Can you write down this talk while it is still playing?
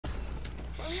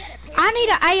I need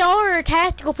an AR or a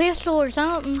tactical pistol or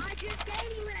something. I just gave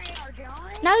you an AR,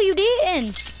 John. No, you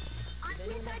didn't. I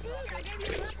did. I gave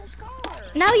you a purple scar.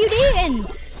 No, you didn't.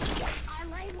 I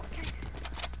laid one.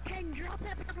 Can drop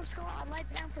that purple scar. I laid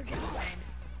it down for John.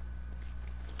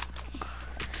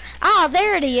 Oh,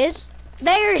 there it is.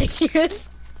 There it is.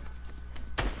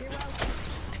 You're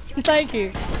welcome. Thank you.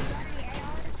 You got any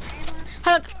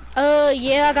AR ammo?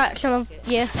 Yeah, I got some.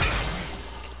 Yeah.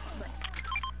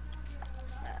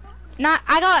 Not,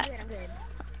 I got. I'm good.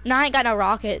 No, I ain't got no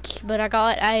rockets, but I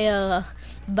got a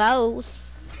bows.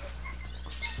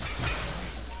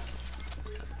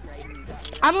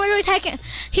 I'm literally taking.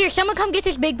 Here, someone come get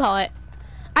this big pot.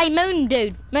 Hey, Moon,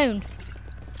 dude, Moon,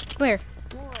 come here.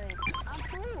 What? I'm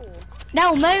full.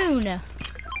 No, Moon.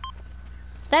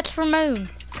 That's for Moon.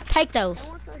 Take I those.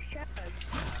 want those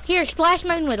shugs. Here, splash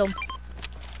Moon with them.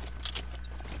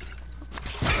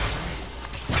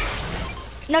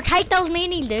 No, take those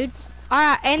minis, dude. All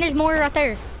right, and there's more right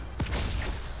there.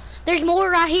 There's more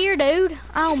right here, dude.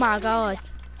 Oh my God.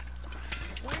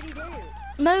 What did he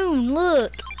do? Moon,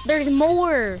 look. There's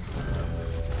more.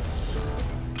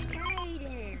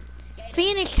 Caden.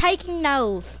 Finish taking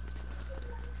those.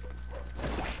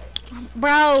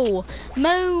 Bro,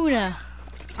 Moon.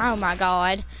 Oh my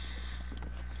God.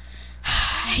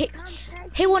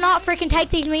 He will not freaking take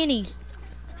these minis.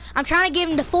 I'm trying to give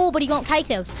him the full, but he won't take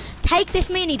those. Take this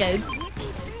mini, dude.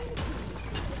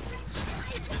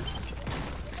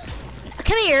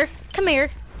 Come here. Come here.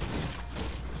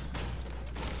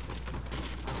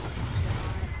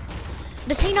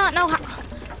 Does he not know how?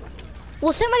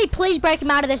 Will somebody please break him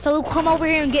out of this so he'll come over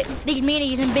here and get these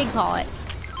minis in Big Pot?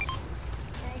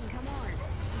 Caden, come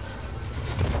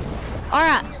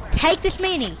on. Alright, take this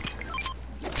mini.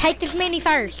 Take this mini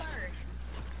first.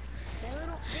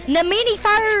 The mini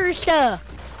first.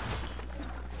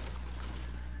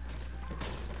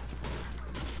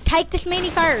 Take this mini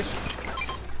first.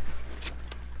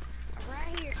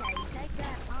 Right here, Caden. Take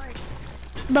that first.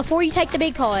 Before you take the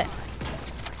big pot.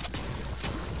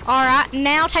 Alright,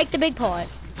 now take the big pot.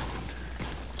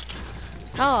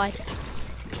 God. Caden,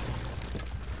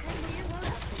 your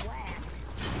loadout's whack.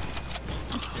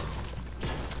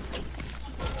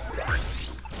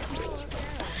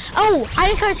 Oh, I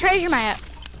just got a treasure map.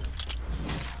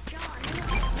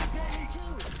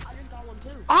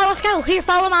 Oh, let's go. Here,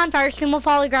 follow mine first, and we'll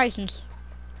follow Grayson's.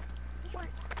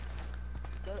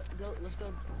 Let's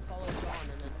go follow John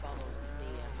and then follow me.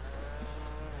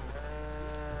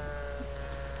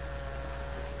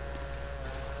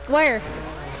 Where?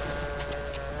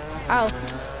 Oh.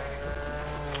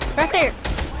 Right there.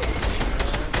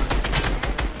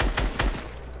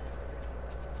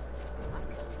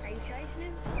 Are you chasing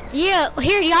him? Yeah,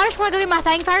 here, do y'all just want to go get my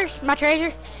thing first? My treasure?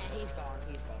 He's gone.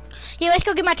 Yeah, let's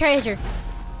go get my treasure.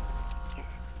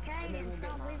 Caden,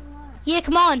 stop leaving alone. Yeah,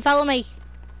 come on, follow me.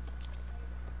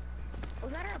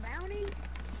 Was that our bounty?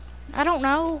 I don't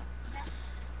know.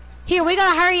 Here, we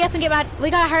gotta hurry up and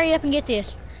get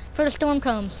this before the storm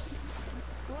comes.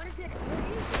 What is it?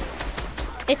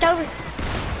 What is it? It's over.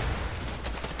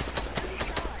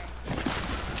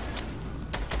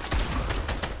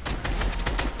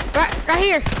 Right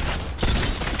here.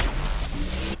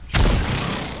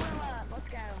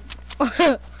 Let's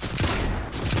go.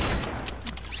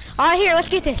 All right, here, let's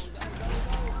get this.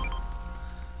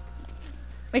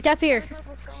 It's up here.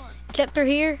 Purple scar. It's up through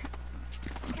here.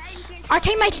 Caden, can't Our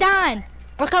teammate's dying.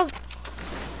 Let's go.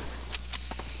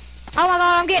 Oh my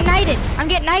God, I'm getting naded. I'm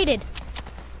getting naded.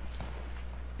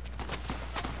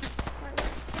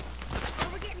 Oh,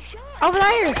 we're getting shot. Over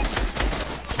there.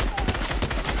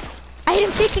 I hit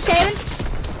him 67.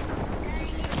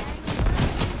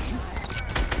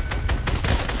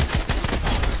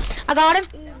 I got him.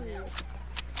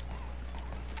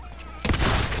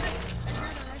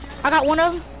 I got one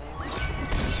of them.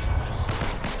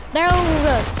 They're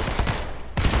over.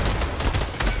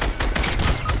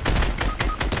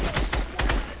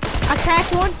 I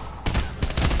cracked one.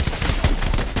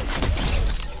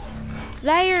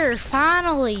 There,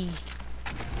 finally.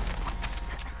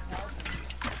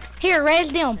 Here,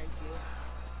 res them.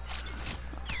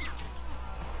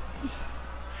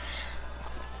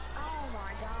 Oh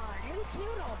my God. Who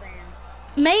killed all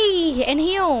them? Me and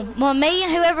him. Well, me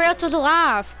and whoever else was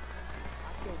alive.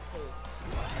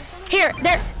 Here,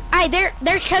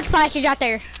 there's chug splashes out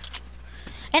there.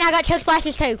 And I got chug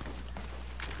splashes too. I'm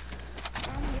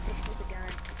gonna get this stupid gun.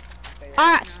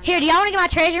 Alright, here, do y'all want to get my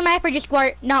treasure map or just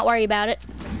not worry about it?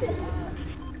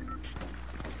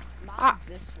 Mine's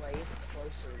this way. It's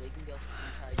closer. We can go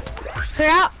inside.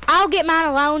 Here, I'll get mine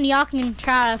alone. Y'all can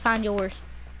try to find yours.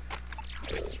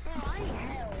 Oh, I need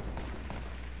help.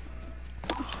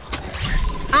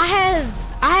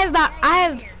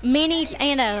 have minis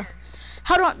and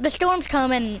hold on, the storm's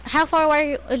coming. How far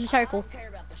away is the circle? I don't care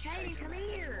about the Caden, come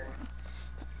here.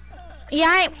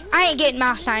 Yeah, I ain't getting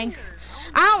my thing.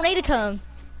 I don't need to come.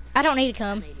 I don't need to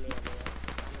come. I need a little bit.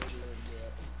 I need a little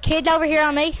bit. Kids over here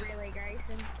on me. Really,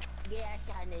 Grayson? Yes,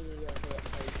 I need a little bit.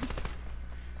 Please.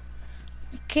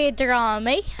 Kids are on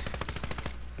me.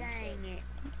 Dang it.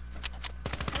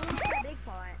 Who wants that big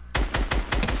pot?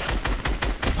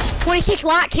 26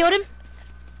 white, killed him.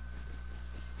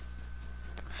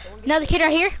 Someone get Another kid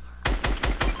right here.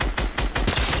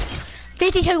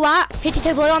 52 white,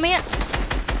 52 blue on me.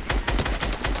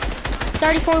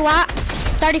 34 white,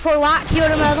 34 white,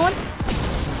 killed another one.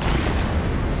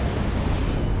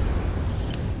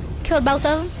 Killed both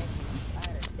of them. I had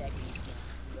a decade.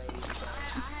 Wait.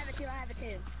 I have a two, I have a two.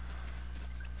 Here.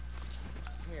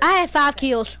 I had 5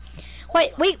 kills.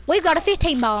 Wait, we've got a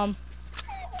 15 bomb.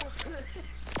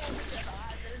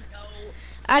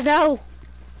 I know.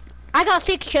 I got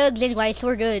 6 chugs anyway, so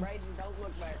we're good. Brayden, don't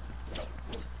look back.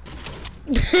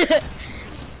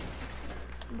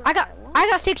 I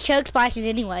got 6 chug splashes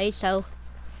anyway, so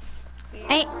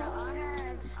and, Bro, I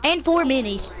have... and 4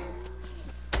 minis.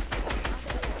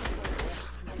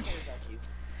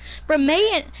 But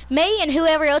me and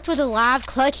whoever else was alive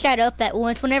clutched that up that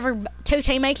once whenever 2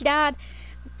 teammates died.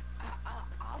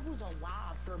 I was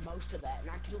alive for most of that, and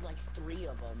I killed like 3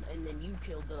 of them, and then you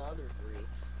killed the other 3.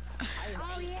 I have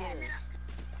Oh, 8 yeah, kills,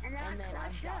 and then and then I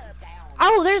clutched got up. down.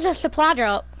 Oh, there's a supply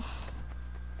drop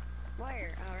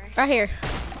Where? All right. right here. Hey,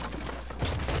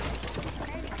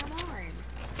 come on.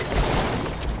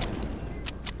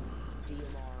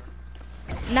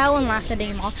 DMR. No one likes a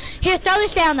DMR. Here, throw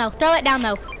this down though. Throw it down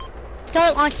though. Throw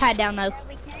the launch pad down though. Yeah,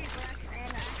 we can't.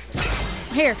 We're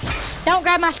actually Here. Don't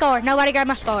grab my scar. Nobody grab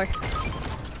my scar.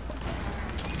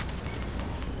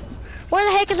 Where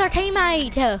the heck is our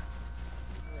teammate?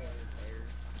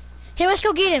 Here, let's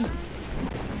go get him.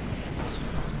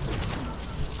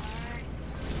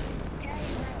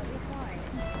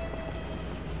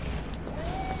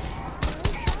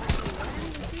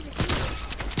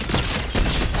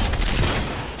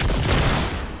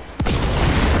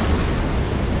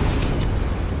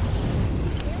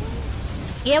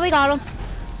 Yeah, we got him.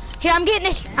 Here, I'm getting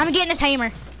this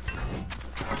hammer.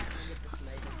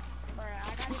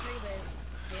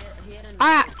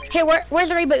 Alright, here, where's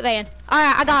the reboot van?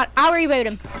 Alright, I'll reboot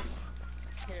him.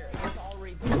 Here, let's all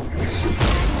reboot.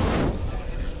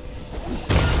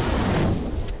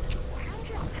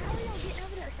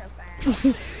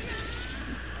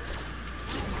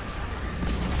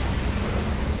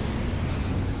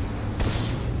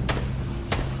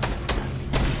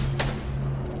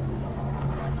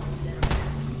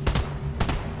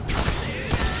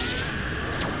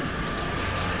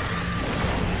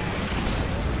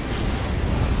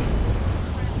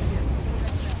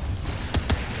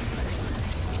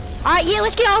 Alright, yeah,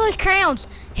 let's get all those crowns.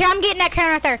 Here, I'm getting that crown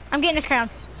right there. I'm getting this crown.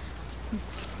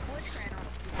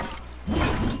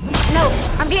 No,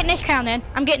 I'm getting this crown then.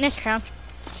 I'm getting this crown.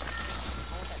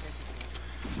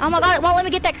 Oh my god, it won't let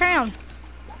me get that crown.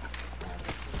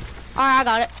 Alright, I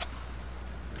got it.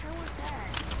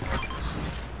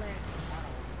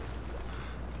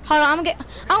 Hold on,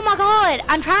 oh my god,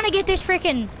 I'm trying to get this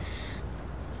freaking.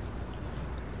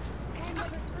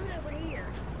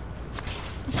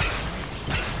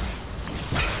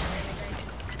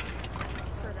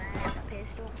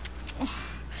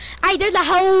 Hey, there's a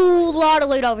whole lot of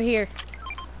loot over here.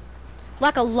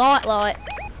 Like a lot. Ooh, I need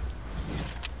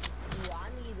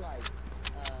like some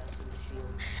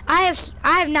shields.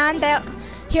 I have 9,000.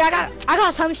 Here, I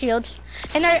got some shields,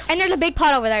 and there's a big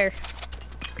pot over there.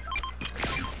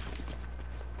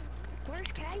 Where's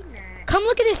Caden at? Come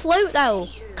look at this loot though.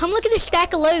 Come look at this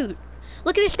stack of loot.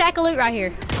 Look at this stack of loot right here.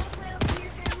 Look at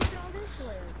all this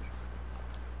loot.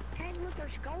 Caden, look,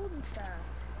 there's gold and stuff.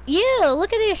 Yeah,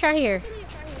 look at this right here.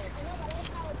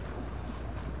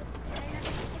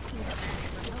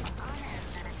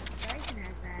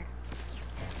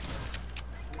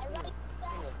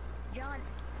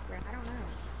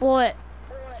 What?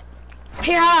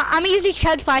 Here, I'm gonna use these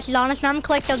chug spices on us, and I'm gonna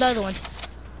collect those other ones.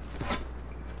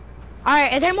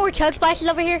 Alright, is there more chug spices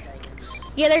over here?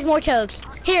 Yeah, there's more chugs.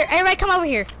 Here, everybody come over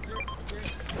here.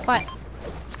 What?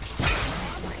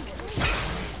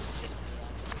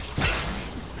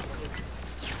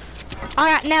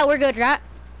 Alright, now we're good, right?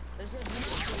 I feel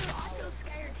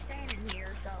scared standing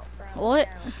here, so, bro. What?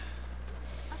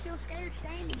 I feel scared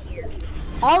standing here.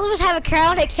 All of us have a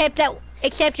crown except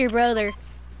your brother.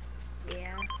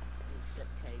 Yeah. Except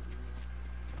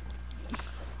Caden.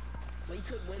 We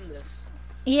could win this.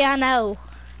 Yeah, I know.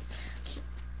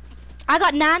 I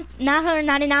got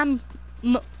 999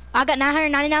 I got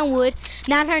 999 wood,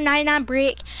 999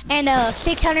 brick, and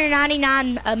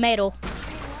 699 metal.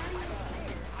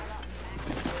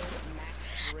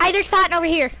 Hey, there's fighting over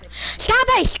here.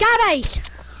 Skybase, skybase.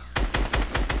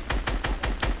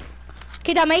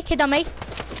 Kid on me, kid on me.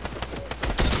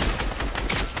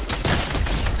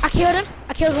 I killed him.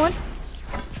 I killed one.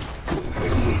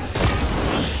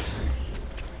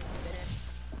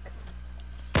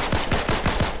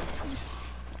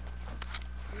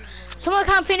 Someone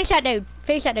come finish that dude.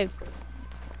 Finish that dude.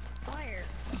 Fire.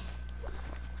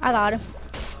 I got him.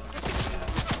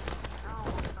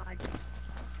 Oh my god.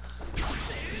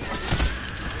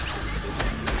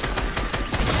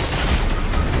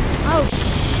 Oh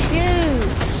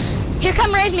shoot. Here,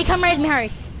 come raise me, hurry.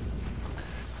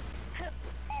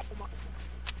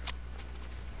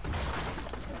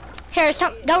 Here,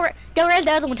 go raise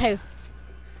the other one too.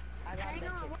 I got a Hang med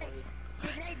on, kit for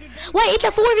you. Did they Wait, it's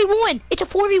a 4v1. It's a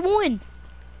 4v1.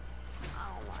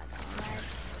 Oh my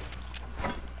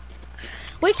god.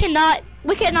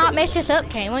 We cannot mess this up,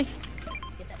 can we? Get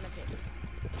that med kit.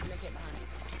 Med kit behind you.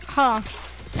 Huh.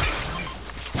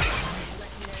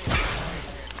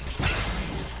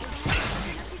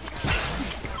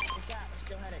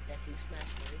 Still had a Deku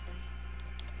smash and everything.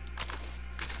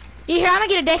 You hear? I'm gonna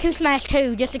get a Deku smash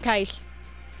too, just in case.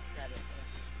 Got it.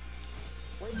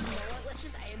 Wait, you know what? Let's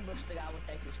just ambush the guy with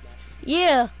Deku smash.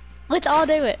 Yeah, let's all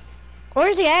do it.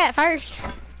 Where's he at first?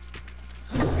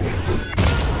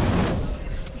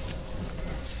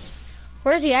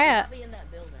 Where's he at? Be in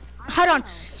that building. Hold on.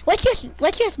 Let's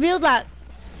just build like.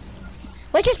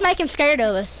 Let's just make him scared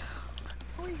of us.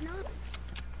 Oh, he's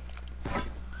not.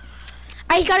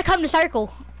 Hey, he's gotta come to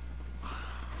circle.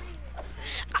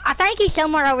 I think he's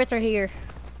somewhere over through here.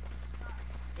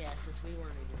 Yeah, since we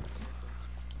weren't even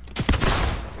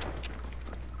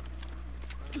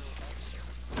in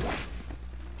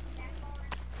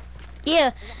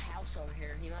Yeah. There's a house over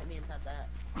here. He might be inside that.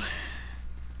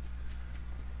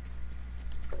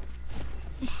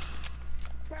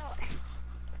 Bro.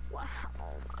 Wow.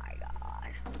 Oh my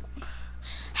god.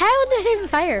 How is this even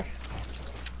fair?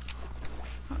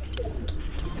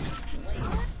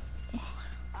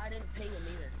 I didn't ping him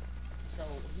either. So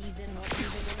he didn't want to be in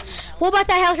one of these houses. What about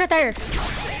that house right there?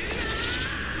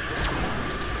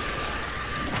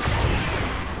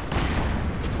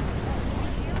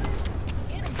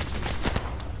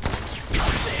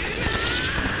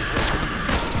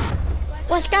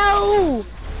 Let's go!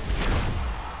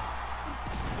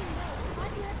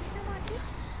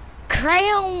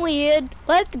 Crown win.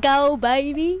 Let's go,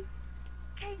 baby.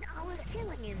 Hey, I was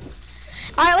killing him.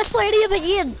 Alright, let's play it up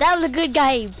again. That was a good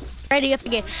game. Ready up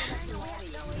again.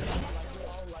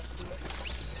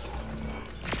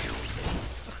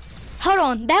 Hold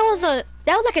on. That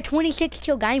was like a 26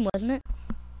 kill game, wasn't it?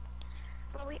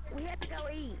 But we have to go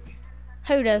eat.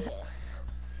 Who does?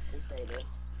 They do.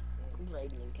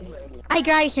 Radiant. Hey,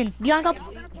 Grayson, do you wanna go?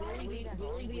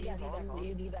 Will you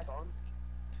be back on?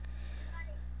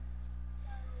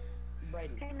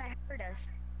 Brayden. Can they hurt us?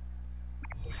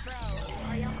 Bro,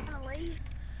 are y'all gonna leave?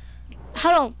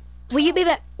 Hold on. Will you be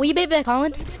back? Will you be back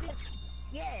on?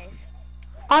 Yes.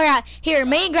 All right. Here,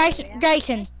 me and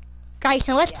Grayson.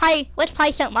 Let's play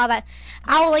something like that.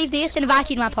 I will leave this and invite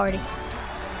you to my party.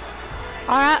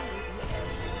 All right.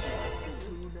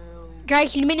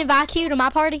 Grayson, you mean to invite you to my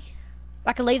party?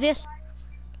 I can leave this.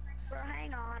 Bro,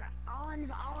 hang on. I'll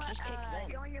Just kick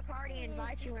them. join your party and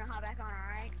invite you when I hop back on,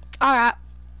 alright? All right.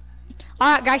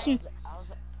 All right, Grayson. Just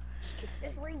kick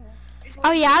Just leave.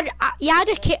 Oh yeah,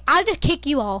 I'll just kick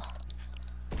you off.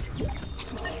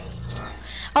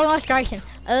 Oh, that's Grayson.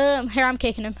 Here I'm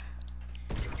kicking him.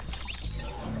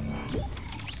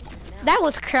 That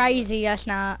was crazy. That's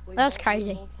not. That's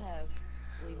crazy.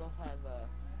 We both have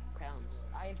crowns.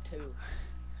 I have 2.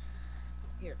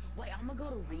 Here, wait. I'm gonna go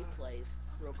to replays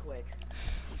real quick.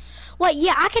 Well,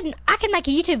 yeah, I can make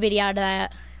a YouTube video out of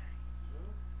that.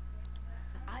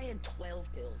 I had 12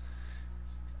 kills.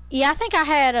 Yeah, I think I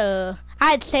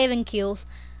had 7 kills,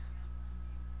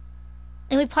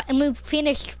 and we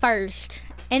finished first,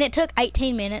 and it took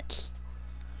 18 minutes.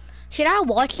 Should I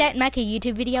watch that and make a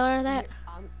YouTube video out of that?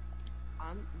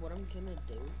 What I'm gonna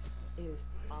do is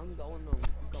I'm going to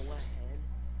go ahead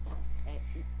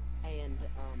and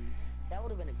that would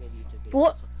have been a good YouTube video.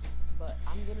 What? But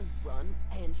I'm gonna run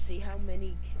and see how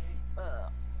many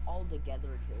all together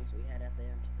kills we had at the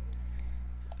end.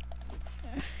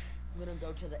 I'm gonna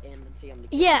go to the end and see how many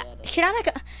kills Yeah. we had. Should I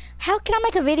how can I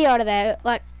make a video out of that,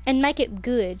 like, and make it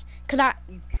good? Cause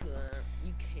You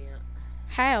can't.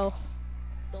 how?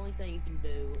 The only thing you can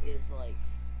do is like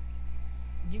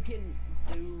you can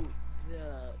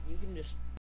just